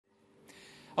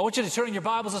I want you to turn your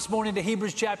Bibles this morning to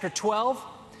Hebrews chapter 12.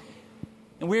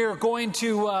 And we're going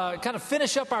to kind of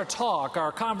finish up our talk,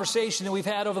 our conversation that we've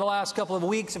had over the last couple of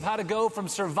weeks of how to go from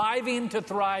surviving to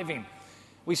thriving.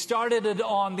 We started it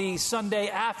on the Sunday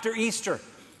after Easter,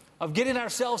 of getting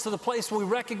ourselves to the place where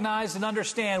we recognize and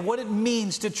understand what it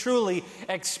means to truly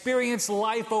experience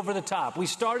life over the top. We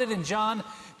started in John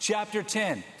chapter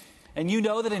 10. And you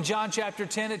know that in John chapter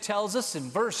 10, it tells us in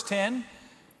verse 10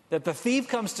 that the thief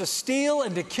comes to steal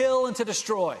and to kill and to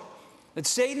destroy. That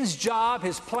Satan's job,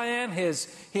 his plan,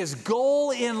 his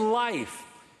goal in life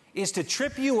is to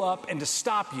trip you up and to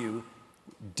stop you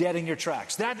dead in your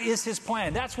tracks. That is his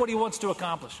plan. That's what he wants to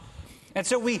accomplish. And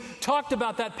so we talked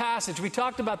about that passage. We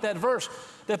talked about that verse.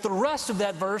 That the rest of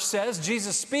that verse says,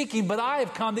 Jesus speaking, but I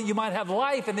have come that you might have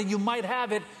life and that you might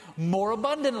have it more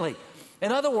abundantly.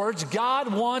 In other words,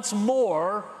 God wants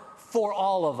more for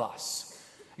all of us.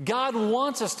 God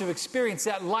wants us to experience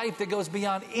that life that goes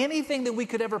beyond anything that we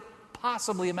could ever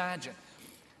possibly imagine.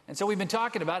 And so we've been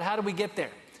talking about how do we get there?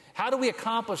 How do we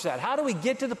accomplish that? How do we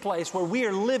get to the place where we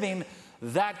are living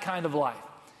that kind of life?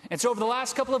 And so over the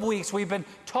last couple of weeks, we've been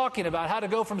talking about how to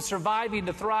go from surviving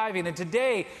to thriving. And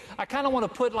today, I kind of want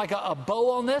to put like a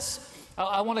bow on this.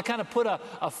 I want to kind of put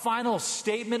a final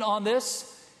statement on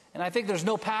this. And I think there's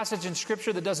no passage in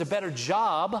Scripture that does a better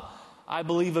job, I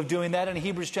believe, of doing that in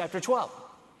Hebrews chapter 12.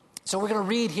 So we're going to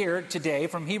read here today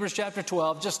from Hebrews chapter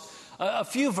 12, just a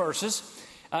few verses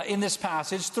in this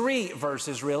passage, 3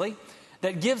 verses really,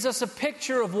 that gives us a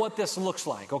picture of what this looks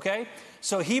like, okay?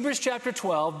 So Hebrews chapter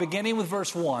 12, beginning with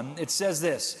verse 1, it says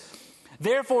this: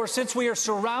 Therefore, since we are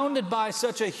surrounded by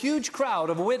such a huge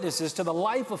crowd of witnesses to the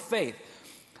life of faith,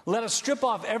 let us strip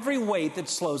off every weight that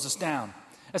slows us down,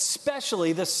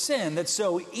 especially the sin that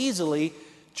so easily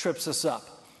trips us up.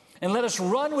 And let us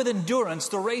run with endurance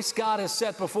the race God has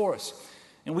set before us.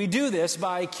 And we do this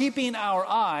by keeping our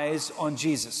eyes on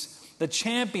Jesus, the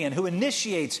champion who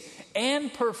initiates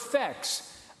and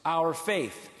perfects our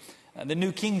faith. The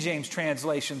New King James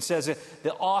translation says it,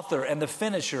 the author and the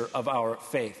finisher of our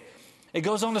faith. It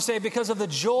goes on to say, because of the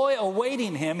joy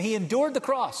awaiting him, he endured the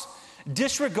cross,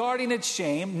 disregarding its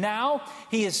shame. Now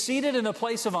he is seated in a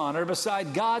place of honor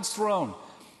beside God's throne.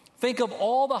 Think of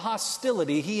all the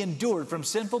hostility he endured from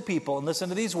sinful people. And listen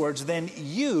to these words. Then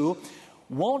you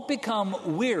won't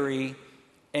become weary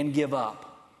and give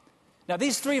up. Now,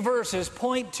 these 3 verses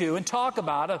point to and talk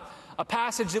about a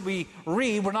passage that we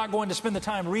read. We're not going to spend the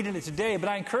time reading it today, but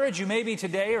I encourage you maybe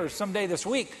today or someday this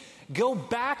week, go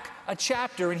back a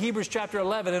chapter in Hebrews chapter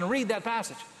 11 and read that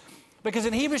passage. Because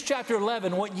in Hebrews chapter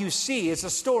 11, what you see is a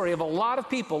story of a lot of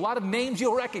people, a lot of names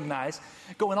you'll recognize,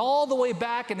 going all the way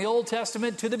back in the Old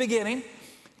Testament to the beginning,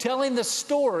 telling the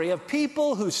story of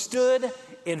people who stood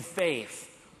in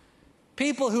faith.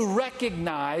 People who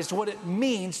recognized what it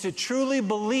means to truly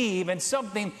believe in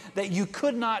something that you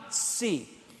could not see.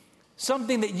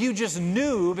 Something that you just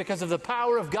knew because of the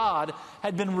power of God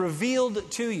had been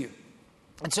revealed to you.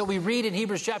 And so we read in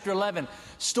Hebrews chapter 11,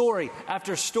 story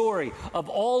after story of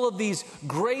all of these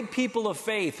great people of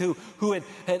faith who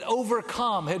had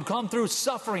overcome, had come through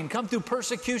suffering, come through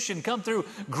persecution, come through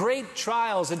great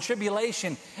trials and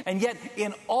tribulation. And yet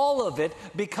in all of it,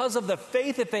 because of the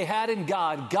faith that they had in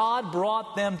God, God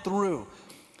brought them through.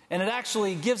 And it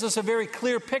actually gives us a very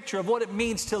clear picture of what it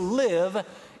means to live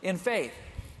in faith.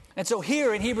 And so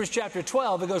here in Hebrews chapter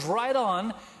 12, it goes right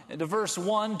on to verse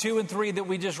 1, 2, and 3 that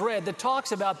we just read, that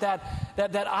talks about that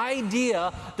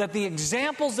idea that the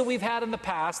examples that we've had in the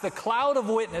past, the cloud of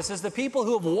witnesses, the people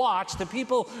who have watched, the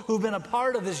people who've been a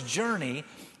part of this journey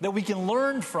that we can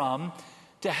learn from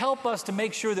to help us to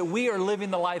make sure that we are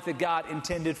living the life that God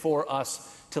intended for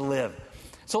us to live.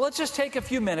 So let's just take a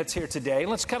few minutes here today.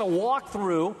 Let's kind of walk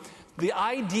through the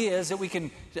ideas that we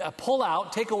can pull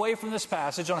out, take away from this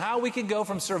passage on how we can go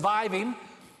from surviving,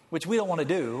 which we don't want to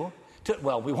do,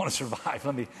 we want to survive.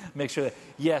 Let me make sure that,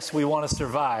 yes, we want to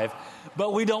survive.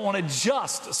 But we don't want to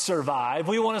just survive.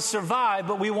 We want to survive,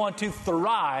 but we want to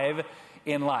thrive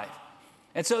in life.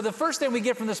 And so the first thing we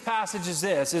get from this passage is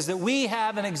this, is that we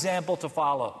have an example to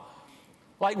follow.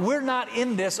 Like, we're not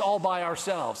in this all by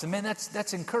ourselves. And man,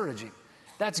 that's encouraging.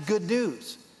 That's good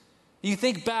news. You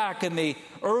think back in the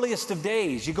earliest of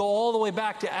days, you go all the way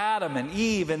back to Adam and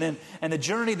Eve and the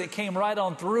journey that came right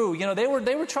on through. You know, they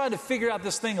were trying to figure out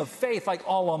this thing of faith like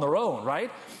all on their own,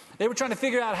 right? They were trying to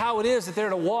figure out how it is that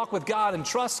they're to walk with God and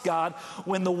trust God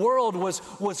when the world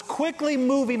was quickly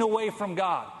moving away from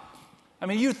God. I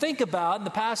mean, you think about in the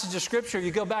passage of Scripture,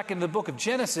 you go back into the book of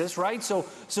Genesis, right? So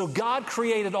God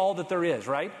created all that there is,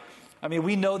 right? I mean,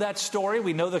 we know that story.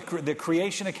 We know the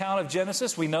creation account of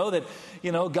Genesis. We know that,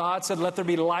 God said, let there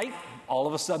be light. All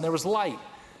of a sudden there was light.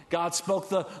 God spoke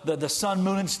the sun,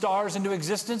 moon, and stars into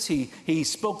existence. He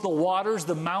spoke the waters,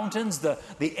 the mountains,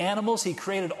 the animals. He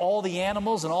created all the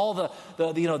animals and all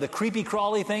the creepy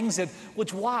crawly things.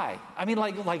 Which why? I mean,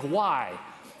 like why?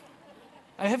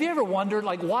 Have you ever wondered,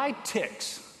 like, why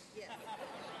ticks?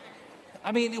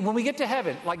 I mean, when we get to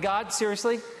heaven, like, God,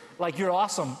 seriously, like, you're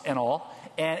awesome and all,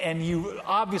 and you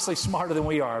obviously smarter than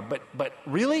we are, but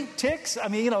really, ticks? I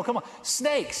mean, come on,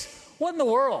 snakes. What in the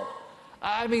world?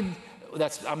 I mean,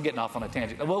 I'm getting off on a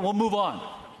tangent. We'll move on.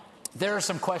 There are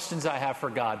some questions I have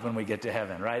for God when we get to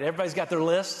heaven, right? Everybody's got their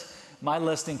list. My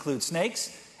list includes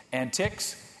snakes and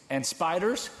ticks and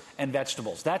spiders and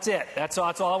vegetables. That's it. That's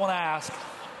all I want to ask.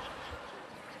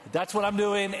 That's what I'm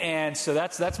doing, and so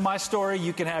that's my story.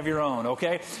 You can have your own,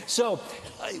 okay? So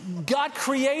God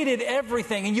created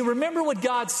everything, and you remember what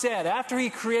God said after He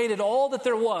created all that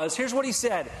there was. Here's what He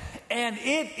said, and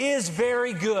it is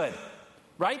very good,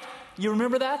 right? You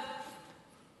remember that?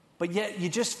 But yet you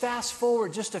just fast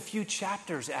forward just a few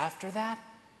chapters after that,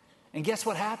 and guess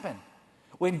what happened?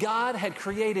 When God had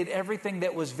created everything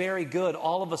that was very good,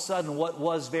 all of a sudden what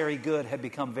was very good had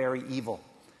become very evil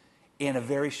in a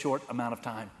very short amount of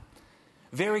time.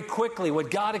 Very quickly, what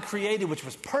God had created, which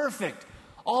was perfect,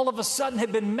 all of a sudden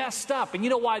had been messed up. And you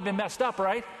know why it had been messed up,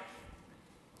 right?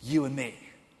 You and me.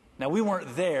 Now, we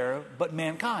weren't there, but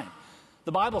mankind.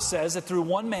 The Bible says that through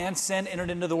one man, sin entered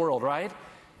into the world, right?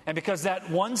 And because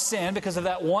of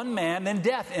that one man, then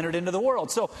death entered into the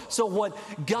world. So what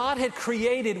God had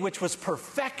created, which was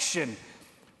perfection,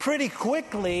 pretty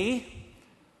quickly,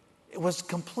 it was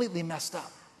completely messed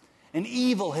up. And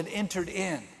evil had entered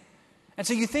in. And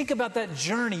so you think about that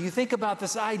journey. You think about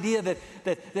this idea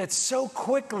that so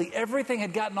quickly everything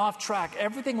had gotten off track.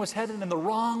 Everything was headed in the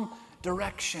wrong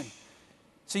direction.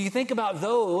 So you think about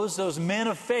those men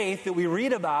of faith that we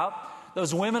read about,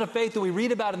 those women of faith that we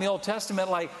read about in the Old Testament,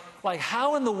 like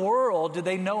how in the world did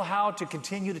they know how to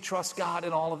continue to trust God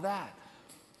in all of that?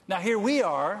 Now here we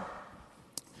are,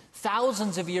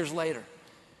 thousands of years later.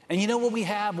 And you know what we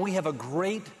have? We have a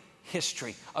great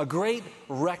history, a great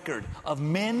record of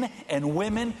men and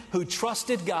women who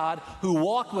trusted God, who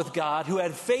walked with God, who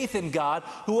had faith in God,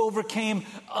 who overcame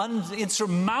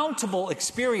insurmountable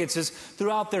experiences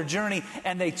throughout their journey,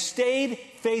 and they stayed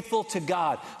faithful to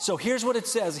God. So here's what it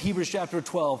says, Hebrews chapter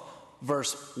 12,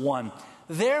 verse 1.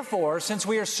 Therefore, since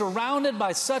we are surrounded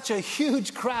by such a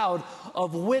huge crowd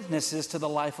of witnesses to the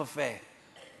life of faith.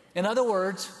 In other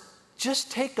words,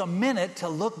 just take a minute to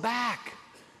look back.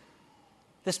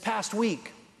 This past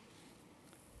week,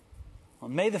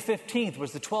 on May the 15th,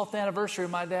 was the 12th anniversary of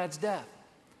my dad's death.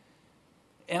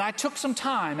 And I took some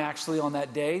time, actually, on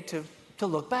that day to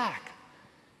look back.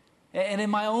 And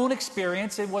in my own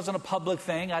experience, it wasn't a public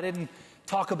thing. I didn't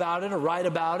talk about it or write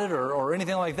about it or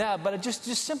anything like that. But it just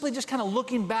simply kind of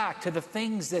looking back to the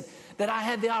things that I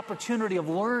had the opportunity of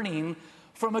learning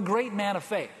from a great man of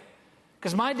faith.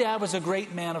 Because my dad was a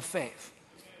great man of faith.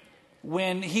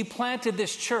 When he planted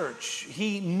this church,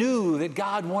 he knew that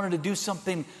God wanted to do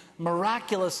something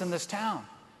miraculous in this town.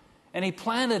 And he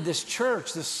planted this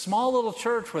church, this small little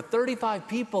church with 35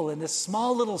 people in this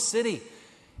small little city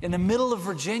in the middle of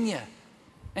Virginia.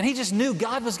 And he just knew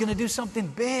God was going to do something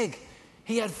big.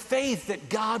 He had faith that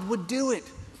God would do it.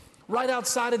 Right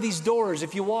outside of these doors,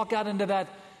 if you walk out into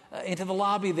the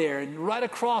lobby there, and right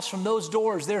across from those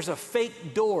doors, there's a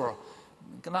fake door.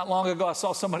 Not long ago, I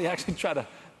saw somebody actually try to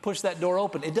push that door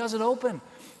open. It doesn't open.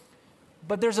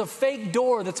 But there's a fake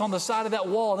door that's on the side of that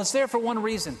wall. And it's there for one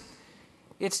reason.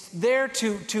 It's there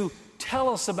to tell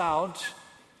us about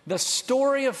the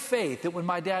story of faith that when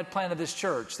my dad planted this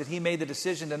church, that he made the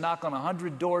decision to knock on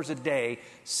 100 doors a day,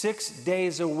 6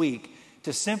 days a week,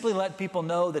 to simply let people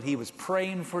know that he was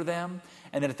praying for them,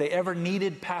 and that if they ever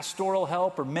needed pastoral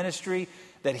help or ministry,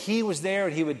 that he was there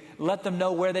and he would let them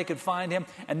know where they could find him.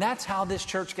 And that's how this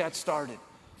church got started.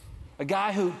 A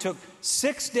guy who took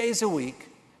 6 days a week,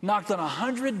 knocked on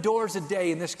 100 doors a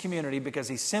day in this community because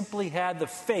he simply had the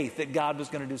faith that God was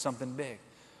going to do something big.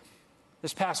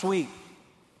 This past week,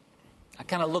 I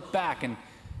kind of looked back and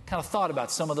kind of thought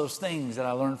about some of those things that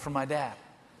I learned from my dad.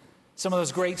 Some of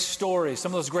those great stories,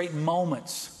 some of those great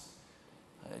moments,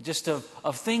 just of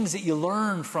things that you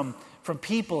learn from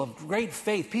people of great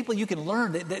faith, people you can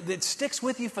learn that sticks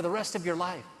with you for the rest of your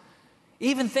life.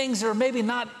 Even things that are maybe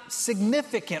not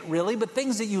significant really, but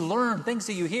things that you learn, things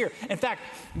that you hear. In fact,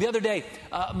 the other day,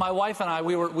 my wife and I,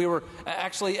 we were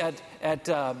actually at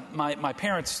my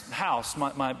parents' house,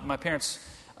 my parents'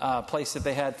 place that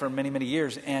they had for many, many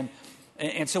years. And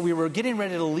so we were getting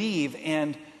ready to leave,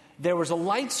 and there was a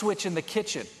light switch in the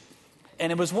kitchen.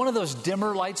 And it was one of those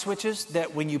dimmer light switches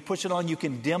that when you push it on, you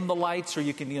can dim the lights or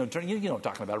you can, turn, you know what I'm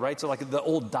talking about, right? So like the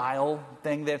old dial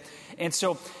thing there. And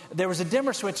so there was a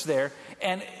dimmer switch there,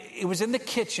 and it was in the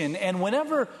kitchen. And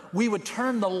whenever we would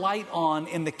turn the light on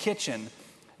in the kitchen,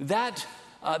 that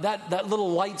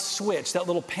little light switch, that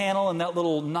little panel and that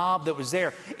little knob that was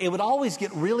there, it would always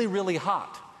get really, really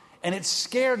hot. And it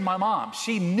scared my mom.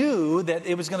 She knew that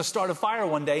it was going to start a fire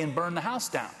one day and burn the house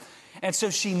down. And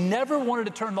so she never wanted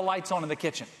to turn the lights on in the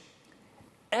kitchen.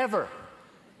 Ever.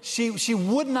 She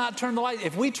would not turn the light.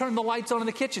 If we turned the lights on in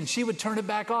the kitchen, she would turn it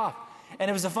back off. And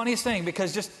it was the funniest thing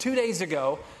because just 2 days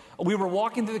ago, we were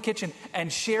walking through the kitchen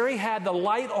and Sherry had the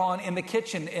light on in the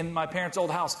kitchen in my parents'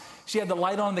 old house. She had the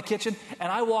light on in the kitchen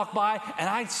and I walked by and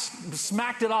I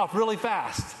smacked it off really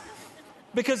fast.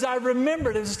 Because I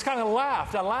remembered, I just kind of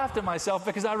laughed. I laughed at myself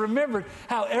because I remembered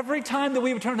how every time that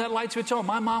we would turn that light switch on,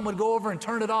 my mom would go over and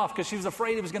turn it off because she was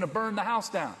afraid it was going to burn the house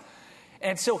down.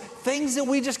 And so things that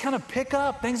we just kind of pick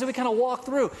up, things that we kind of walk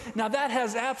through. Now that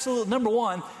has absolute, number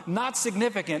one, not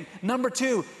significant. Number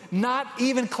two, not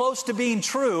even close to being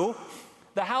true.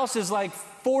 The house is like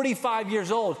 45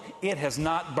 years old. It has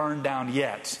not burned down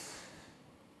yet.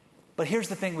 But here's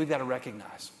the thing we've got to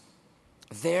recognize.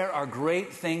 There are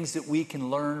great things that we can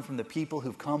learn from the people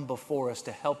who've come before us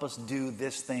to help us do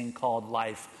this thing called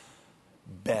life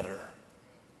better.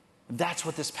 That's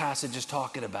what this passage is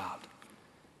talking about.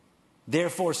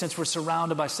 Therefore, since we're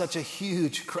surrounded by such a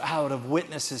huge crowd of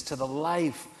witnesses to the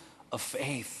life of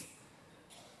faith,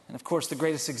 and of course the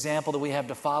greatest example that we have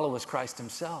to follow is Christ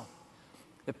himself.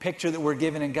 The picture that we're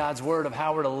given in God's word of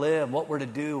how we're to live, what we're to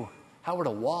do, how we're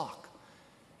to walk.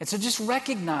 And so just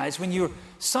recognize when you're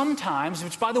sometimes,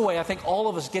 which by the way, I think all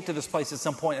of us get to this place at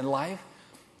some point in life.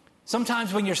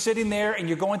 Sometimes when you're sitting there and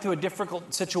you're going through a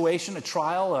difficult situation, a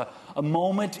trial, a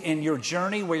moment in your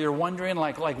journey where you're wondering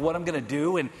like what I'm going to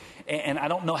do and I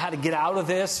don't know how to get out of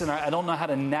this and I don't know how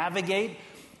to navigate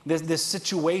this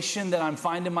situation that I'm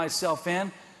finding myself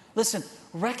in. Listen,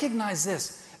 recognize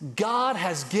this. God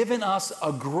has given us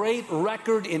a great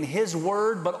record in his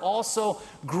word, but also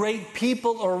great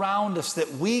people around us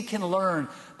that we can learn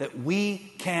that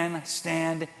we can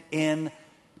stand in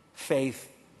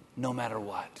faith no matter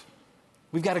what.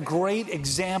 We've got a great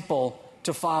example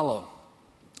to follow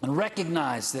and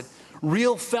recognize that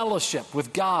real fellowship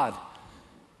with God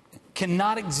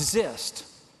cannot exist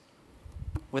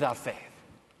without faith.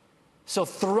 So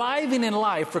thriving in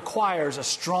life requires a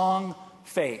strong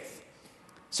faith.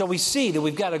 So we see that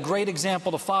we've got a great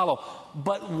example to follow.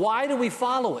 But why do we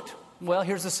follow it? Well,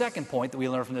 here's the second point that we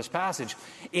learn from this passage.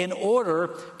 In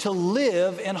order to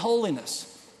live in holiness.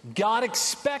 God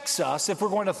expects us, if we're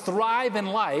going to thrive in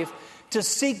life, to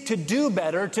seek to do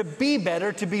better, to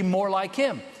be more like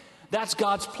him. That's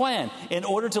God's plan in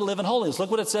order to live in holiness.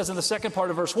 Look what it says in the second part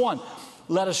of verse 1.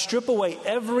 Let us strip away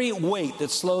every weight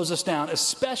that slows us down,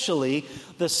 especially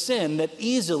the sin that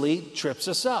easily trips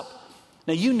us up.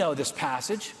 Now, you know this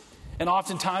passage, and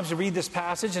oftentimes we read this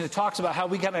passage, and it talks about how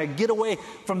we got to get away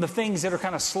from the things that are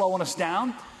kind of slowing us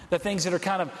down, the things that are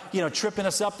kind of, tripping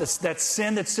us up, that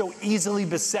sin that so easily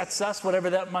besets us, whatever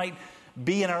that might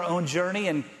be in our own journey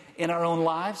and in our own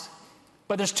lives.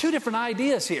 But there's two different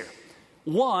ideas here.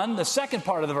 One, the second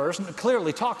part of the verse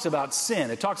clearly talks about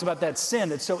sin. It talks about that sin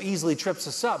that so easily trips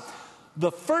us up.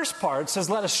 The first part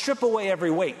says, let us strip away every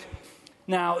weight.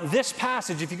 Now, this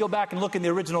passage, if you go back and look in the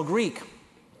original Greek,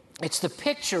 it's the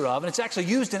picture of, and it's actually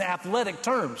used in athletic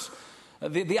terms,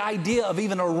 the idea of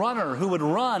even a runner who would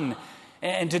run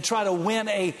and to try to win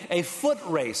a foot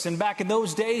race. And back in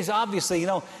those days, obviously,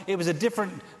 it was a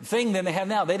different thing than they have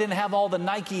now. They didn't have all the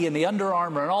Nike and the Under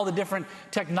Armour and all the different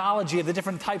technology of the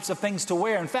different types of things to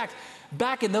wear. In fact,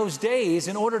 back in those days,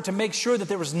 in order to make sure that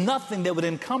there was nothing that would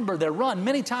encumber their run,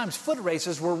 many times foot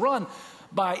races were run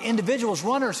by individuals,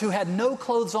 runners who had no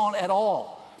clothes on at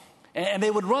all. And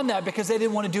they would run that because they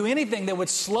didn't want to do anything that would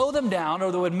slow them down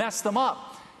or that would mess them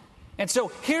up. And so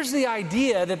here's the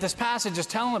idea that this passage is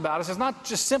telling about us. It's not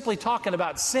just simply talking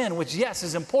about sin, which, yes,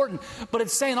 is important, but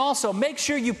it's saying also make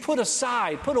sure you put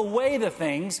away the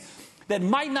things that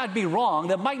might not be wrong,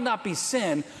 that might not be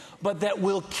sin, but that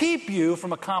will keep you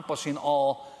from accomplishing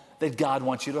all that God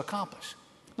wants you to accomplish.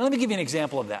 Now, let me give you an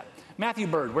example of that. Matthew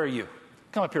Bird, where are you?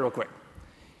 Come up here real quick.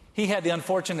 He had the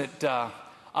unfortunate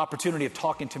opportunity of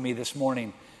talking to me this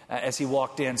morning as he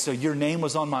walked in. So your name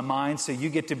was on my mind, so you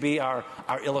get to be our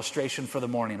illustration for the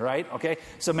morning, right? Okay.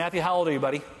 So Matthew, how old are you,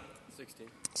 buddy?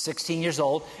 16 years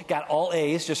old. Got all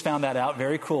A's. Just found that out.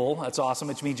 Very cool. That's awesome.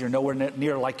 Which means you're nowhere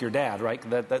near like your dad, right?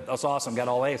 That's awesome. Got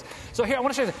all A's. So here, I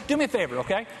want to show you. Do me a favor,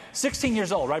 okay? 16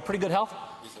 years old, right? Pretty good health,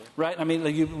 right? I mean,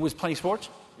 you was playing sports.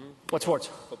 What sports?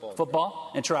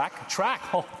 Football and track. Track.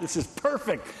 Oh, this is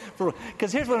perfect.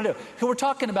 Because here's what I do. We're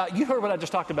talking about, you heard what I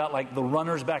just talked about, like the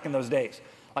runners back in those days.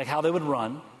 Like how they would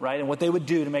run, right? And what they would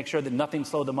do to make sure that nothing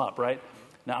slowed them up, right?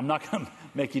 Now, I'm not going to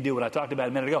make you do what I talked about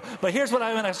a minute ago. But here's what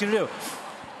I'm going to ask you to do.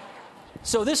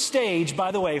 So this stage,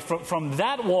 by the way, from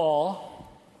that wall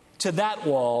to that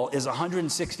wall is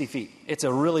 160 feet. It's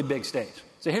a really big stage.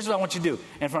 So here's what I want you to do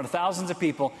in front of thousands of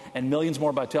people and millions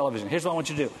more by television. Here's what I want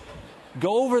you to do.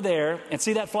 Go over there and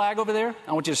see that flag over there?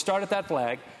 I want you to start at that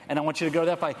flag, and I want you to go to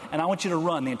that flag, and I want you to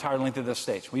run the entire length of this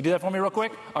stage. Will you do that for me real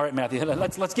quick? All right, Matthew.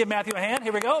 Let's give Matthew a hand.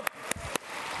 Here we go.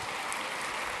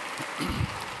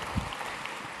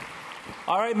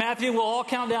 All right, Matthew, we'll all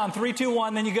count down. 3, 2,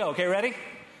 1, then you go. Okay, ready?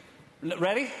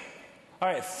 Ready? All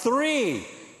right, 3,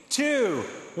 2,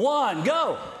 1,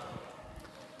 go.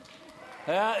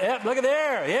 Yep, look at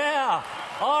there. Yeah.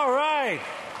 All right.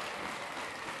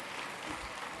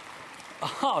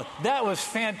 Oh, that was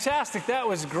fantastic. That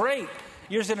was great.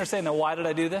 You're sitting there saying, now, why did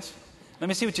I do this? Let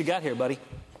me see what you got here, buddy.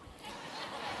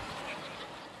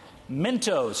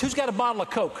 Mentos. Who's got a bottle of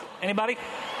Coke? Anybody?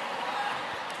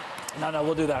 No,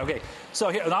 we'll do that. Okay. So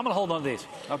here, I'm going to hold on to these.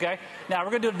 Okay? Now, we're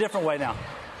going to do it a different way now.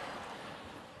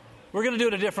 We're going to do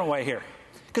it a different way here.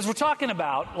 Because we're talking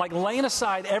about, like, laying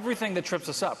aside everything that trips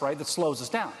us up, right? That slows us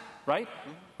down, right?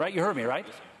 Right? You heard me, right?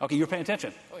 Okay, you're paying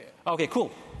attention. Oh, yeah. Okay,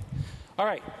 cool. All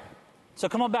right. So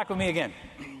come on back with me again.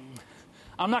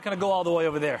 I'm not going to go all the way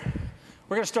over there.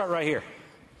 We're going to start right here.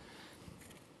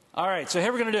 All right, so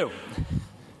here we're going to do.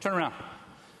 Turn around.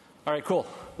 All right, cool.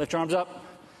 Lift your arms up.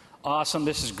 Awesome.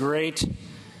 This is great.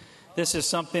 This is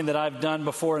something that I've done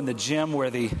before in the gym where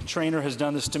the trainer has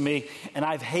done this to me, and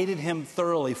I've hated him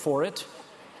thoroughly for it.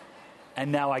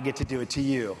 And now I get to do it to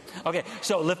you. Okay,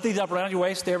 so lift these up around your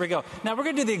waist. There we go. Now we're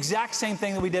going to do the exact same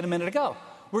thing that we did a minute ago.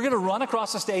 We're going to run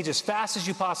across the stage as fast as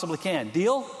you possibly can.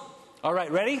 Deal? All right,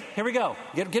 ready? Here we go.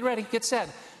 Get ready. Get set.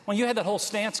 When you had that whole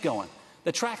stance going,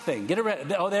 the track thing. Get it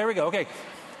ready. Oh, there we go. Okay.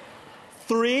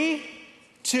 3,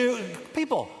 2,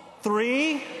 people.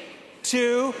 3,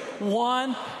 2,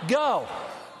 1, go.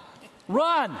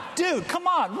 Run. Dude, come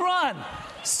on, run.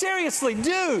 Seriously,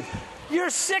 dude. You're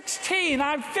 16.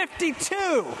 I'm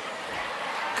 52.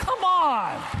 Come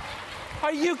on.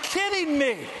 Are you kidding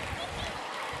me?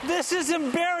 This is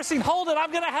embarrassing. Hold it.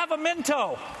 I'm going to have a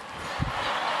Mento.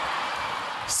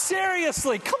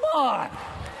 Seriously, come on.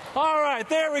 All right,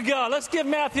 there we go. Let's give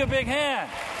Matthew a big hand.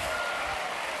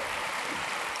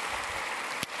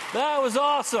 That was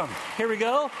awesome. Here we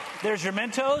go. There's your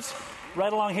Mentos.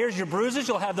 Right along here's your bruises.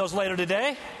 You'll have those later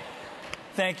today.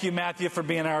 Thank you, Matthew, for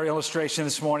being our illustration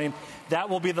this morning. That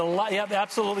will be the yep,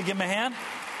 absolutely. Give him a hand.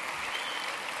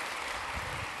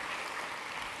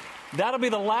 That'll be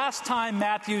the last time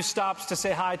Matthew stops to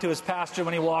say hi to his pastor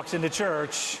when he walks into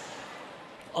church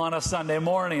on a Sunday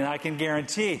morning, I can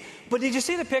guarantee. But did you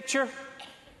see the picture?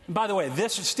 By the way,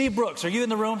 this is Steve Brooks. Are you in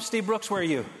the room? Steve Brooks, where are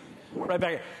you? Right back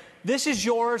here. This is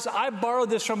yours. I borrowed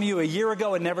this from you a year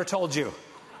ago and never told you.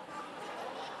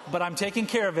 But I'm taking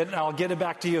care of it, and I'll get it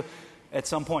back to you at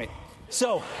some point.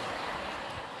 So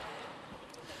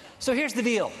here's the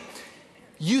deal.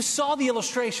 You saw the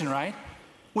illustration, right?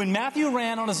 When Matthew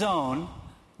ran on his own,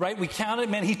 right, we counted,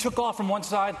 man, he took off from one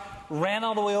side, ran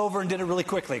all the way over and did it really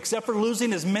quickly. Except for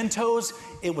losing his Mentos,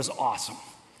 it was awesome.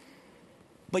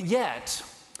 But yet,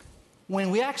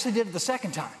 when we actually did it the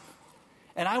second time,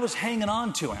 and I was hanging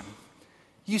on to him,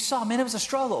 you saw, man, it was a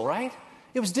struggle, right?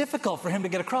 It was difficult for him to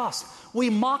get across. We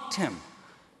mocked him.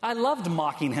 I loved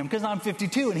mocking him because I'm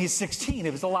 52 and he's 16.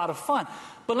 It was a lot of fun.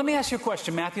 But let me ask you a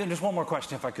question, Matthew, and just one more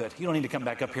question if I could. You don't need to come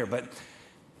back up here, but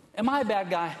am I a bad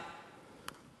guy?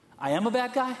 I am a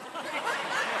bad guy?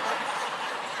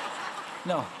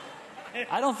 No.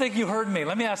 I don't think you heard me.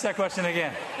 Let me ask that question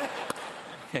again.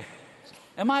 Okay.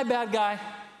 Am I a bad guy?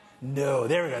 No.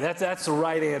 There we go. That's the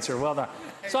right answer. Well done.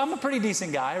 So I'm a pretty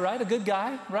decent guy, right? A good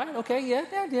guy, right? Okay,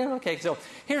 yeah, okay. So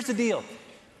here's the deal.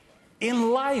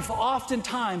 In life,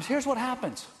 oftentimes, here's what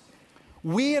happens.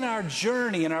 We, in our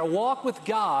journey, in our walk with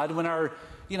God, when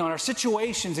in our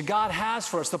situations that God has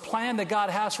for us, the plan that God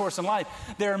has for us in life,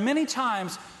 there are many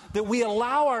times that we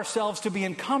allow ourselves to be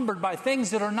encumbered by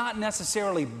things that are not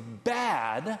necessarily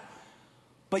bad,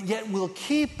 but yet will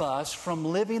keep us from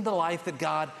living the life that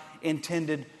God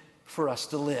intended for us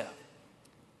to live.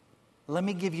 Let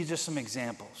me give you just some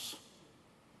examples.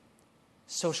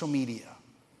 Social media.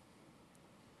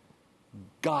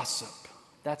 Gossip.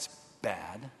 That's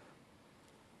bad.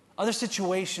 Other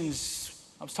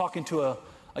situations, I was talking to a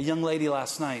young lady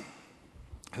last night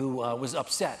who was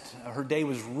upset. Her day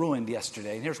was ruined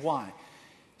yesterday, and here's why.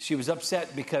 She was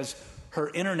upset because her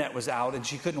internet was out and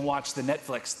she couldn't watch the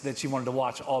Netflix that she wanted to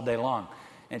watch all day long.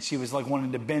 And she was like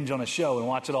wanting to binge on a show and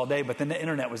watch it all day, but then the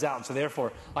internet was out. And so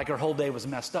therefore, like her whole day was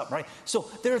messed up, right? So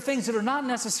there are things that are not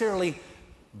necessarily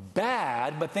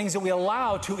bad, but things that we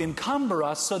allow to encumber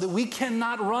us so that we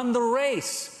cannot run the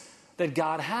race that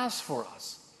God has for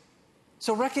us.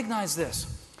 So recognize this.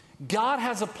 God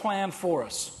has a plan for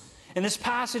us. In this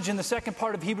passage in the second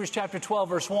part of Hebrews chapter 12,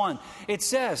 verse 1, it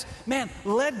says, man,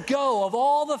 let go of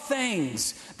all the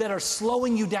things that are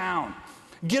slowing you down.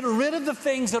 Get rid of the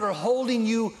things that are holding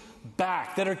you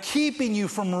back, that are keeping you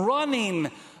from running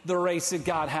the race that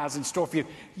God has in store for you.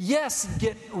 Yes,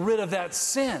 get rid of that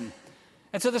sin.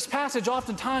 And so this passage,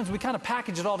 oftentimes, we kind of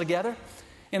package it all together.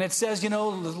 And it says,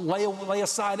 lay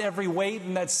aside every weight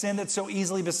and that sin that so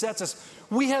easily besets us.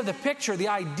 We have the picture, the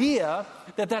idea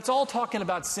that that's all talking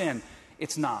about sin.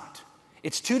 It's not.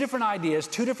 It's two different ideas,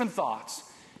 two different thoughts.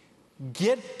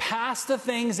 Get past the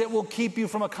things that will keep you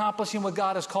from accomplishing what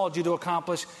God has called you to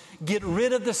accomplish. Get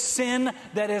rid of the sin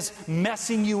that is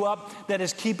messing you up, that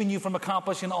is keeping you from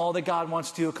accomplishing all that God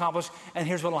wants to accomplish. And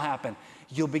here's what will happen.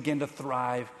 You'll begin to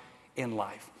thrive in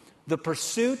life. The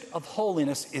pursuit of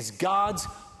holiness is God's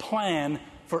plan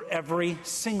for every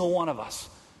single one of us.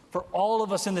 For all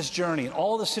of us in this journey,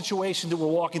 all the situations that we're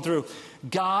walking through,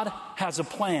 God has a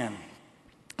plan.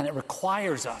 And it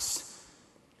requires us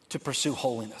to pursue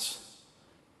holiness.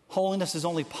 Holiness is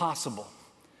only possible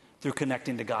through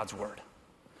connecting to God's Word.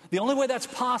 The only way that's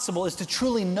possible is to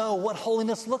truly know what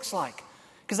holiness looks like.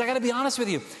 Because I got to be honest with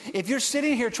you, if you're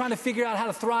sitting here trying to figure out how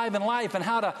to thrive in life and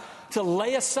how to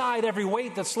lay aside every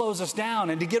weight that slows us down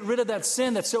and to get rid of that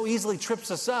sin that so easily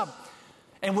trips us up,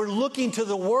 and we're looking to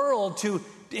the world to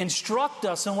instruct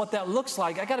us on what that looks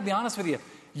like, I got to be honest with you,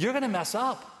 you're going to mess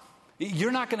up.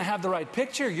 You're not going to have the right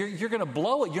picture. You're going to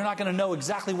blow it. You're not going to know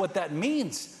exactly what that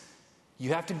means.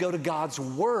 You have to go to God's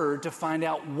Word to find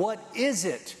out what is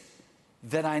it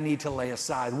that I need to lay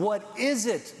aside? What is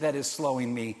it that is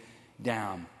slowing me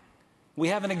down? We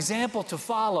have an example to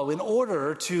follow in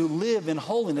order to live in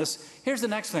holiness. Here's the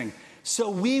next thing. So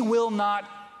we will not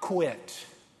quit.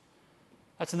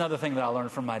 That's another thing that I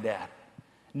learned from my dad.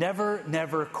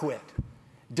 Never quit.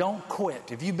 Don't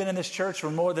quit. If you've been in this church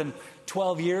for more than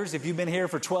 12 years, if you've been here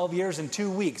for 12 years and 2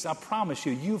 weeks, I promise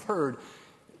you, you've heard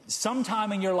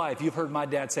sometime in your life, you've heard my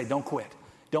dad say, don't quit.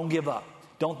 Don't give up.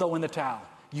 Don't throw in the towel.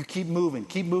 You keep moving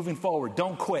forward.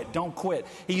 Don't quit.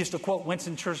 He used to quote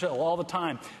Winston Churchill all the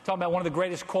time, talking about one of the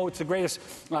greatest quotes, the greatest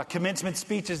commencement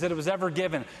speeches that was ever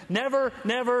given. Never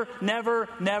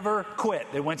quit,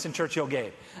 that Winston Churchill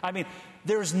gave. I mean,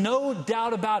 there's no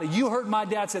doubt about it. You heard my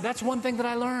dad say, that's one thing that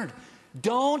I learned.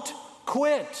 Don't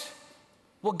quit.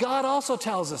 Well, God also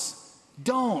tells us,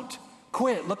 don't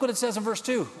quit. Look what it says in verse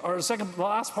 2, or the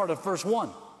last part of verse 1.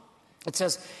 It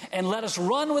says, and let us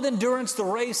run with endurance the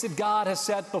race that God has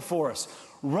set before us.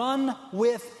 Run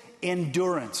with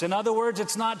endurance. In other words,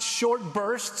 it's not short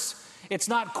bursts. It's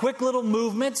not quick little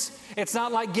movements. It's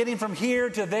not like getting from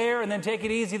here to there and then take it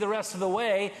easy the rest of the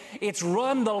way. It's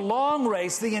run the long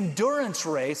race, the endurance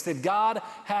race that God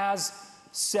has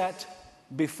set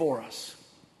before us.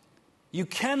 You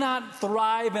cannot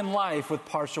thrive in life with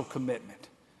partial commitment.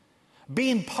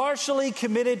 Being partially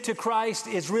committed to Christ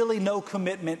is really no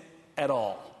commitment at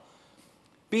all.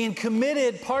 Being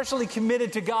partially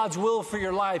committed to God's will for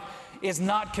your life is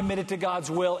not committed to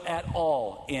God's will at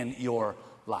all in your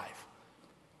life.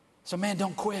 So man,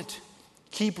 don't quit.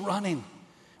 Keep running.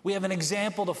 We have an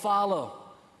example to follow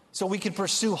so we can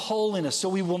pursue holiness, so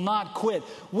we will not quit.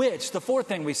 Which, the fourth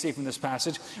thing we see from this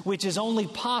passage, which is only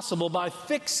possible by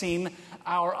fixing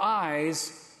our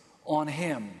eyes on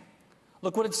Him.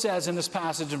 Look what it says in this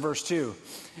passage in verse 2.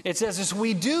 It says, as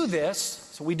we do this,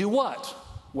 so we do what?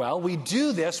 Well, we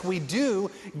do this, we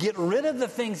do get rid of the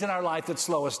things in our life that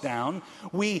slow us down.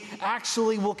 We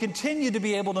actually will continue to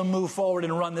be able to move forward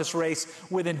and run this race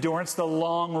with endurance, the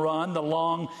long run, the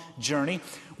long journey.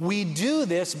 We do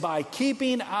this by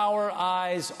keeping our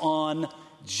eyes on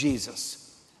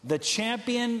Jesus, the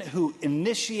champion who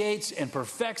initiates and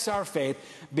perfects our faith.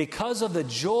 Because of the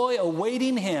joy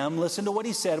awaiting Him, listen to what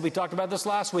He said. We talked about this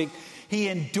last week. He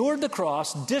endured the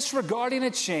cross, disregarding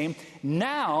its shame.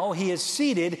 Now He is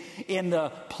seated in the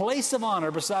place of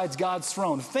honor beside God's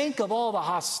throne. Think of all the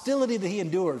hostility that He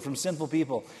endured from sinful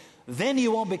people. Then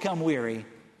you won't become weary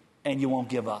and you won't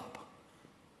give up.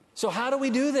 So how do we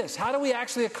do this? How do we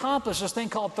actually accomplish this thing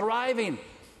called thriving?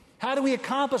 How do we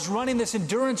accomplish running this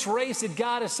endurance race that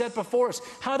God has set before us?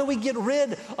 How do we get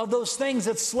rid of those things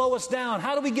that slow us down?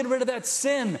 How do we get rid of that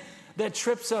sin that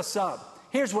trips us up?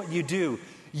 Here's what you do.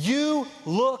 You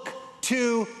look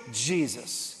to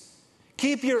Jesus.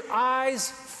 Keep your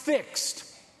eyes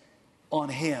fixed on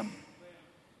him.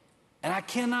 And I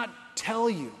cannot tell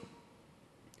you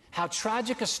how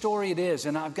tragic a story it is,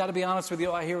 and I've got to be honest with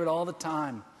you, I hear it all the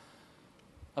time,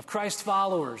 of Christ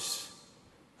followers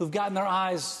who've gotten their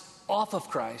eyes off of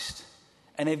Christ,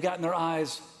 and they've gotten their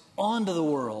eyes onto the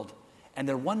world, and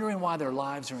they're wondering why their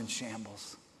lives are in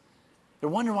shambles. They're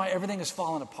wondering why everything has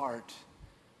fallen apart.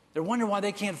 They're wondering why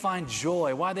they can't find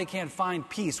joy, why they can't find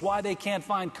peace, why they can't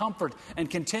find comfort and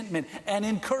contentment and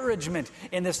encouragement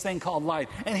in this thing called life.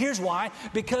 And here's why.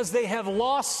 Because they have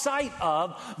lost sight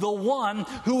of the one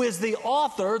who is the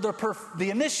author, the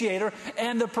initiator,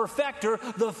 and the perfecter,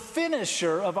 the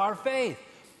finisher of our faith.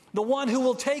 The one who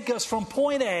will take us from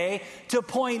point A to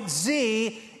point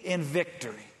Z in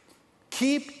victory.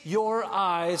 Keep your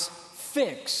eyes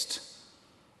fixed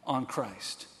on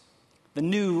Christ.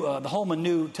 The Holman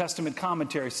New Testament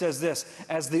commentary says this: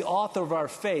 as the author of our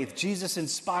faith, Jesus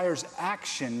inspires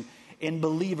action in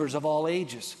believers of all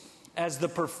ages. As the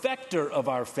perfecter of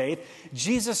our faith,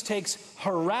 Jesus takes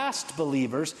harassed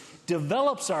believers,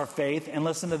 develops our faith, and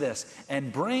listen to this,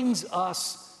 and brings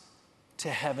us to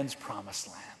heaven's promised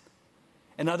land.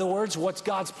 In other words, what's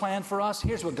God's plan for us?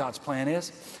 Here's what God's plan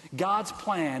is. God's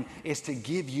plan is to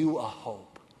give you a hope.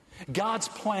 God's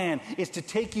plan is to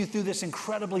take you through this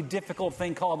incredibly difficult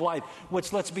thing called life,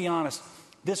 which, let's be honest,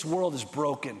 this world is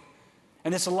broken.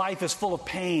 And this life is full of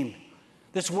pain.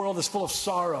 This world is full of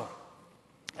sorrow.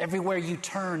 Everywhere you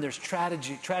turn, there's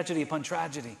tragedy upon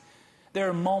tragedy. There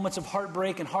are moments of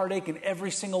heartbreak and heartache in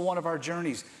every single one of our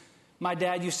journeys. My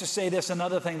dad used to say this,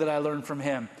 another thing that I learned from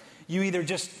him. You either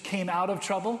just came out of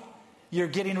trouble, you're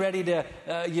getting ready to,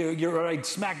 you're right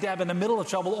smack dab in the middle of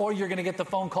trouble, or you're going to get the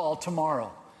phone call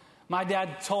tomorrow. My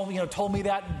dad told me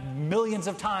that millions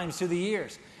of times through the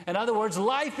years. In other words,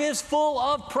 life is full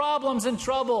of problems and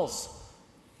troubles.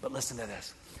 But listen to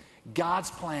this.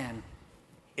 God's plan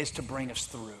is to bring us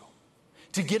through,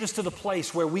 to get us to the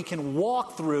place where we can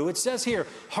walk through. It says here,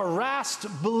 harassed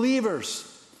believers,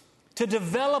 to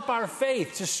develop our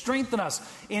faith, to strengthen us.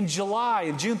 In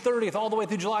July, June 30th, all the way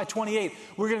through July 28th,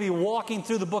 we're going to be walking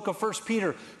through the book of 1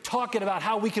 Peter, talking about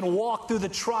how we can walk through the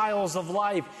trials of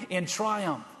life in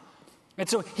triumph. And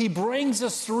so he brings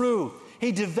us through.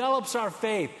 He develops our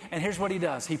faith. And here's what he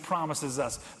does. He promises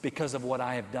us, because of what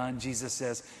I have done, Jesus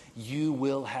says, you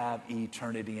will have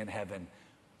eternity in heaven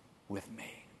with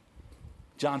me.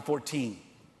 John 14,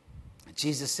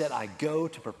 Jesus said, I go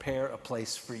to prepare a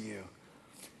place for you.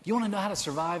 You want to know how to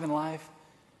survive in life?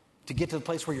 To get to the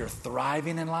place where you're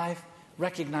thriving in life?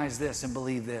 Recognize this and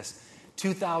believe this.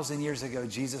 2,000 years ago,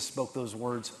 Jesus spoke those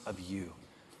words of you.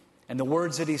 And the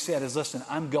words that he said is, listen,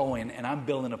 I'm going and I'm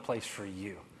building a place for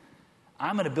you.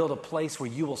 I'm going to build a place where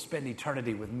you will spend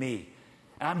eternity with me.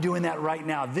 And I'm doing that right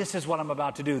now. This is what I'm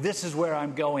about to do. This is where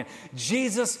I'm going.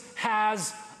 Jesus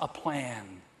has a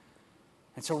plan.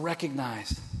 And so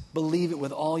recognize, believe it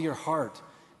with all your heart.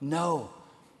 Know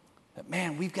that,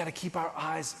 man, we've got to keep our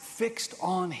eyes fixed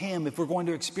on him if we're going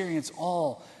to experience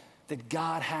all that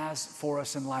God has for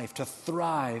us in life, to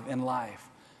thrive in life.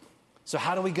 So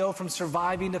how do we go from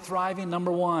surviving to thriving?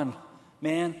 Number one,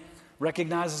 man,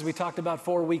 recognize, as we talked about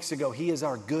 4 weeks ago, he is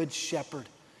our good shepherd.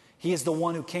 He is the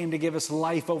one who came to give us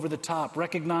life over the top.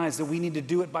 Recognize that we need to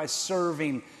do it by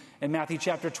serving. In Matthew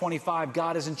chapter 25,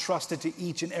 God has entrusted to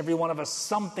each and every one of us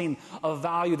something of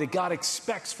value that God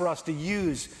expects for us to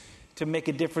use to make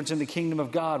a difference in the kingdom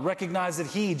of God. Recognize that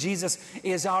he, Jesus,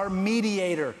 is our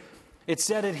mediator. It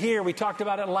said it here. We talked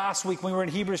about it last week when we were in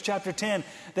Hebrews chapter 10,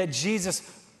 that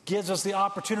Jesus gives us the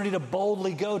opportunity to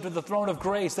boldly go to the throne of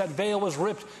grace. That veil was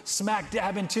ripped smack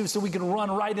dab in two so we can run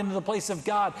right into the place of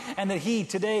God. And that he,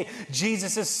 today,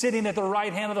 Jesus is sitting at the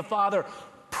right hand of the Father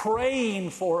praying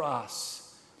for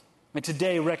us. And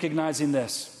today, recognizing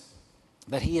this,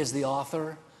 that he is the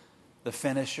author, the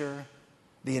finisher,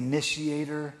 the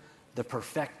initiator, the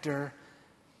perfecter.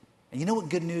 And you know what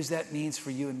good news that means for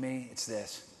you and me? It's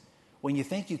this. When you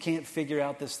think you can't figure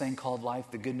out this thing called life,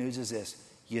 the good news is this.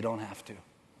 You don't have to.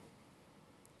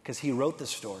 Because he wrote the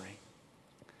story.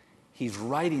 He's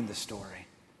writing the story.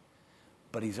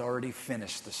 But he's already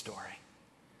finished the story.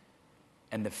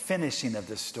 And the finishing of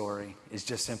this story is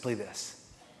just simply this.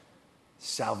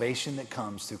 Salvation that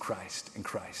comes through Christ and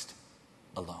Christ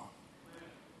alone.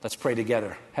 Let's pray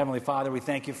together. Heavenly Father, we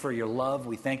thank you for your love.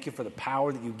 We thank you for the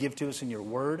power that you give to us in your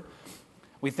word.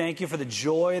 We thank you for the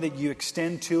joy that you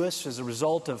extend to us as a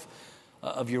result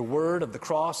of your word, of the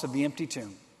cross, of the empty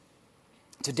tomb.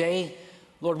 Today,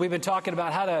 Lord, we've been talking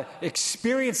about how to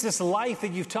experience this life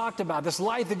that you've talked about, this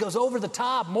life that goes over the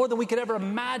top, more than we could ever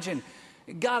imagine.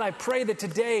 God, I pray that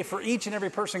today for each and every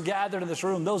person gathered in this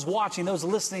room, those watching, those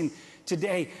listening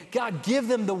today, God, give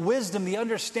them the wisdom, the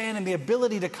understanding, the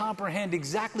ability to comprehend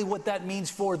exactly what that means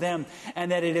for them,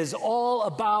 and that it is all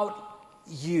about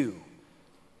you.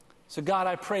 So God,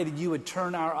 I pray that you would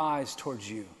turn our eyes towards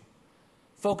you.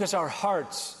 Focus our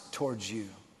hearts towards you.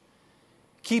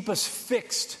 Keep us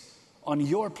fixed on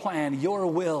your plan, your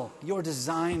will, your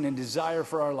design and desire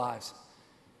for our lives.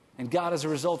 And God, as a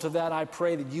result of that, I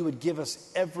pray that you would give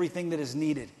us everything that is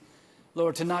needed,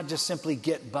 Lord, to not just simply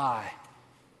get by,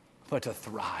 but to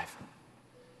thrive.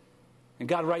 And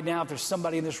God, right now, if there's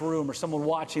somebody in this room or someone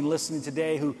watching, listening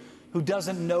today who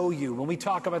doesn't know you, when we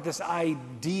talk about this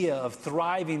idea of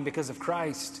thriving because of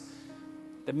Christ,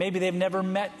 that maybe they've never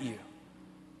met you,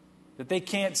 that they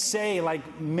can't say,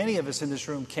 like many of us in this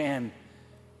room can,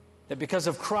 that because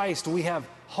of Christ we have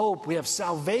hope, we have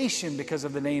salvation because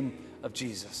of the name of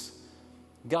Jesus.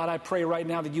 God, I pray right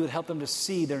now that you would help them to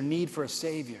see their need for a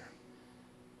Savior.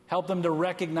 Help them to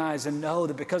recognize and know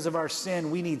that because of our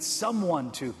sin, we need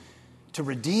someone to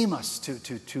redeem us,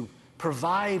 to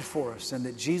provide for us, and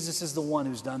that Jesus is the one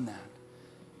who's done that.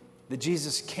 That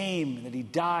Jesus came, that he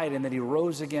died, and that he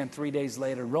rose again 3 days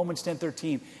later. Romans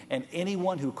 10:13, and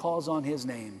anyone who calls on his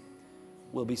name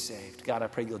will be saved. God, I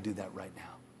pray you'll do that right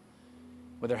now.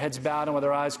 With our heads bowed and with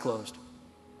our eyes closed,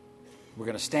 we're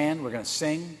going to stand, we're going to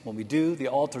sing. When we do, the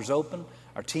altar's open.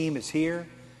 Our team is here.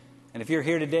 And if you're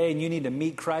here today and you need to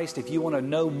meet Christ, if you want to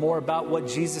know more about what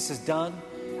Jesus has done,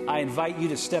 I invite you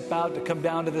to step out, to come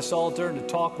down to this altar and to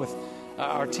talk with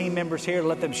our team members here, to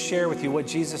let them share with you what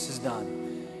Jesus has done.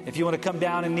 If you want to come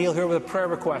down and kneel here with a prayer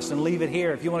request and leave it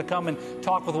here. If you want to come and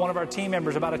talk with one of our team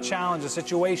members about a challenge, a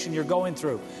situation you're going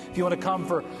through. If you want to come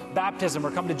for baptism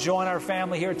or come to join our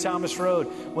family here at Thomas Road,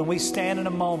 when we stand in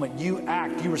a moment, you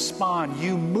act, you respond,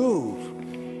 you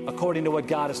move according to what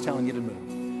God is telling you to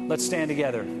move. Let's stand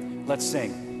together. Let's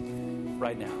sing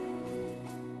right now.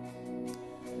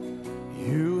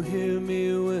 You hear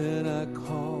me when I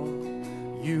call.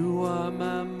 You are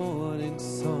my morning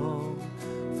song.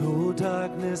 Though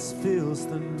darkness fills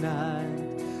the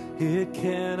night, it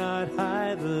cannot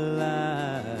hide the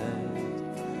light.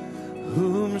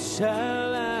 Whom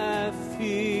shall I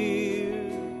fear?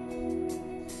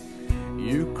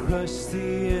 You crush the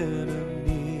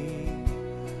enemy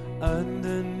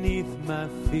underneath my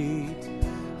feet.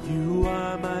 You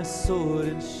are my sword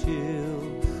and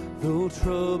shield, though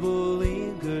trouble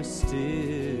lingers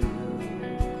still.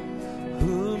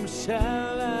 Whom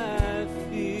shall I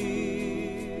fear?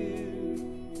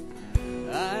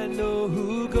 I know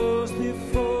who goes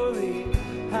before me.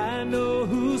 I know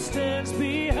who stands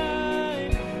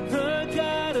behind. The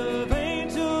God of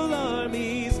angel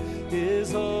armies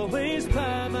is always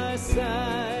by my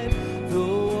side. The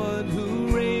one who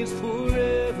reigns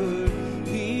forever,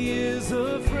 he is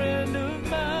a friend of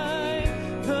mine.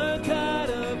 The God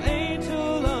of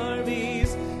angel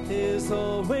armies is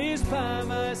always by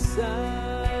my side.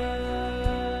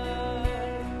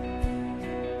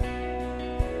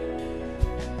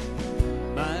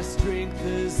 My strength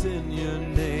is in your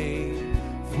name,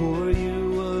 for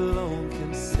you alone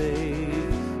can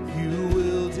save. You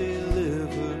will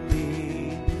deliver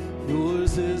me.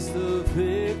 Yours is the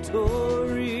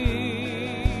victory.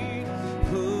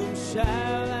 Whom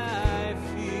shall I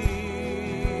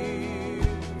fear?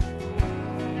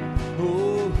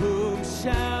 Oh, whom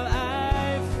shall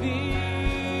I fear?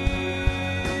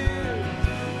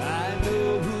 I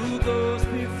know who goes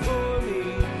before me.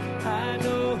 I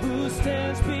know who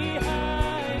stands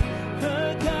behind.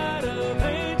 The God of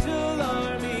angel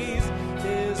armies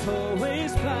is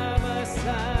always by my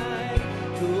side.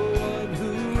 The one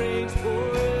who reigns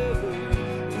forever,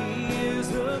 he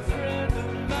is a friend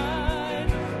of mine.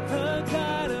 The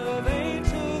God of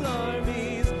angel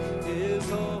armies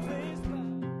is always by.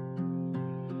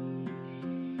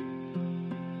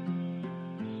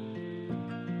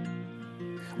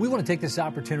 We want to take this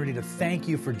opportunity to thank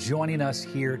you for joining us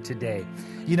here today.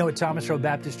 You know, at Thomas Road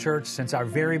Baptist Church, since our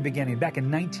very beginning, back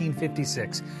in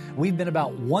 1956, we've been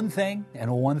about one thing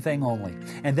and one thing only,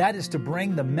 and that is to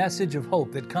bring the message of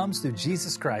hope that comes through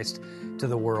Jesus Christ to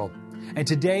the world. And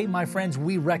today, my friends,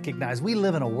 we recognize we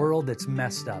live in a world that's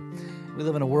messed up. We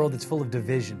live in a world that's full of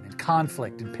division and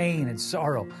conflict and pain and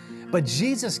sorrow. But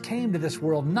Jesus came to this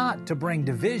world not to bring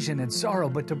division and sorrow,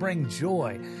 but to bring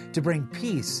joy, to bring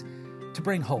peace, to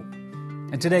bring hope.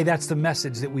 And today, that's the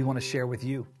message that we want to share with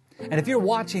you. And if you're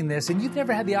watching this and you've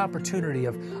never had the opportunity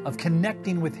of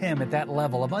connecting with Him at that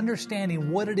level, of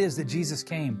understanding what it is that Jesus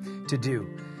came to do,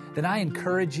 then I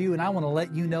encourage you and I want to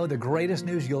let you know the greatest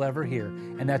news you'll ever hear.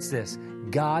 And that's this: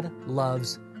 God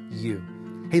loves you.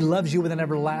 He loves you with an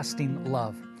everlasting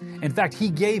love. In fact, He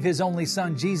gave His only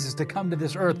Son, Jesus, to come to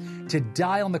this earth, to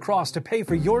die on the cross, to pay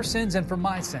for your sins and for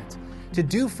my sins, to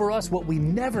do for us what we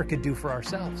never could do for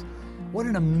ourselves. What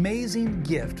an amazing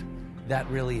gift that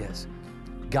really is.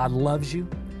 God loves you.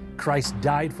 Christ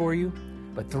died for you.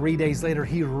 But 3 days later,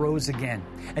 He rose again.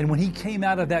 And when He came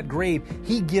out of that grave,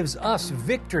 He gives us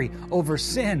victory over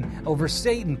sin, over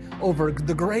Satan, over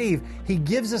the grave. He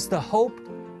gives us the hope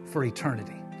for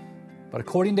eternity. But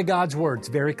according to God's Word, it's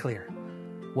very clear.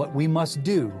 What we must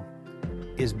do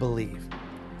is believe.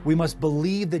 We must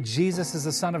believe that Jesus is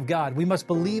the Son of God. We must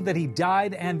believe that He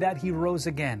died and that He rose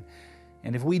again.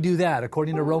 And if we do that,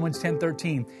 according to Romans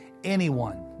 10:13,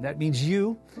 anyone, that means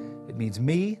you, it means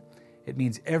me, it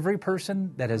means every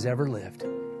person that has ever lived.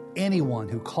 Anyone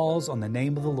who calls on the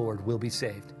name of the Lord will be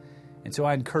saved. And so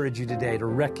I encourage you today to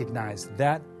recognize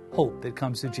that hope that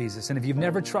comes through Jesus. And if you've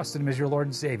never trusted Him as your Lord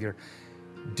and Savior,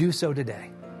 do so today,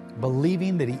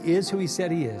 believing that He is who He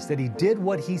said He is, that He did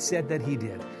what He said that He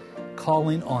did,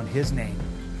 calling on His name,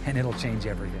 and it'll change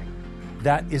everything.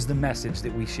 That is the message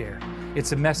that we share.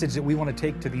 It's a message that we want to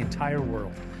take to the entire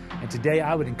world. And today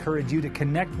I would encourage you to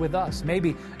connect with us,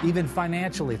 maybe even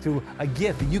financially through a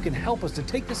gift that you can help us to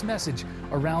take this message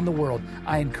around the world.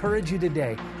 I encourage you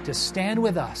today to stand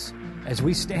with us as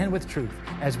we stand with truth,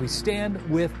 as we stand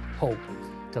with hope,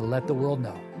 to let the world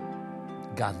know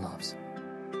God loves.